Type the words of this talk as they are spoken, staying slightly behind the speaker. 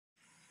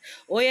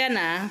Oh yeah,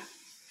 nah.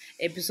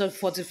 Episode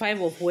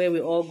 45 of Where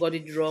We All Got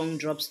It Wrong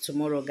drops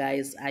tomorrow,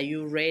 guys. Are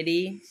you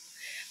ready?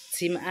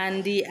 Team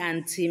Andy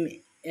and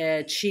Team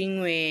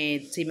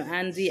Chingwe, Team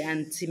Andy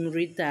and Team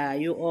Rita,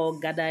 you all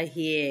gather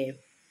here.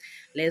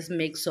 Let's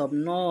make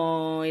some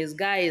noise.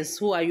 Guys,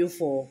 who are you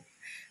for?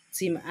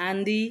 Team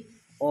Andy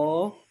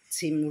or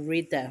Team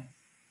Rita?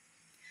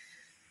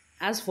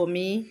 As for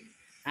me,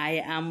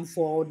 I am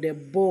for the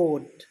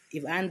board.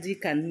 If Andy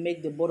can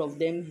make the both of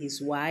them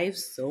his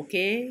wives,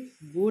 okay,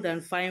 good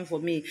and fine for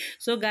me.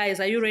 So, guys,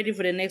 are you ready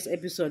for the next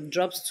episode?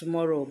 Drops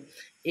tomorrow,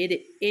 8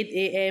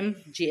 a.m.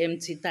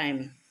 GMT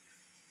time.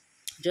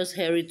 Just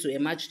hurry to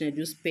Imagine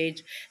Edu's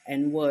page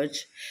and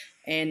watch.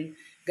 And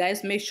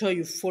guys, make sure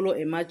you follow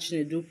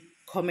Imagine Edu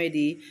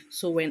Comedy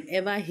so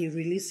whenever he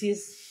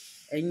releases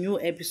a new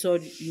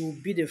episode, you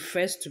will be the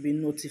first to be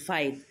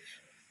notified.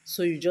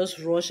 So you just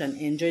rush and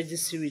enjoy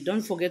this series.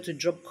 Don't forget to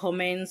drop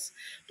comments.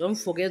 Don't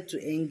forget to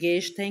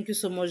engage. Thank you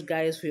so much,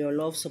 guys, for your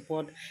love,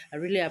 support. I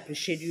really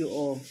appreciate you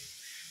all.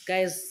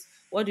 Guys,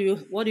 what do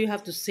you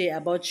have to say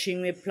about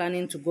Chinwe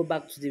planning to go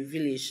back to the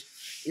village?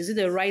 Is it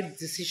the right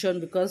decision?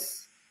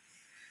 Because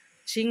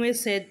Chinwe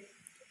said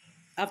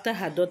after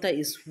her daughter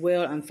is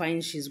well and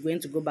fine, she's going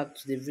to go back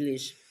to the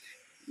village.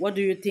 What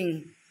do you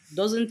think?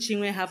 Doesn't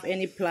Chinwe have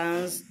any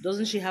plans?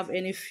 Doesn't she have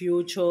any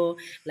future?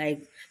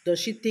 Like, does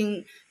she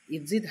think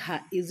is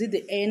it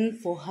the end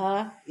for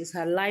her? Is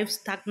her life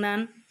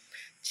stagnant?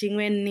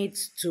 Chinwe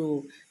needs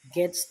to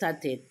get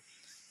started.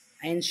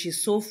 And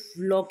she's so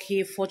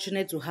lucky,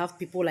 fortunate to have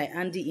people like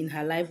Andy in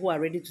her life who are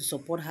ready to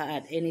support her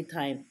at any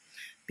time.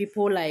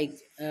 People like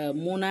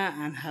Mona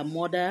and her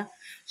mother.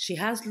 She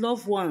has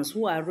loved ones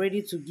who are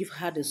ready to give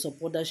her the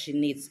support that she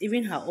needs.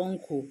 Even her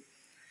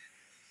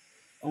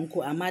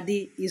Uncle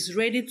Amadi, is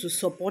ready to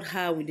support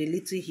her with the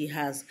little he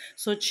has.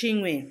 So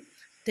Chinwe,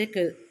 get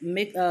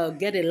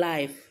a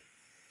life,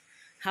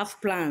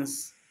 have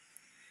plans,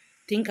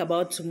 think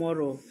about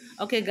tomorrow.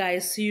 Okay,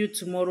 guys, see you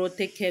tomorrow.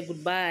 Take care.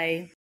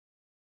 Goodbye.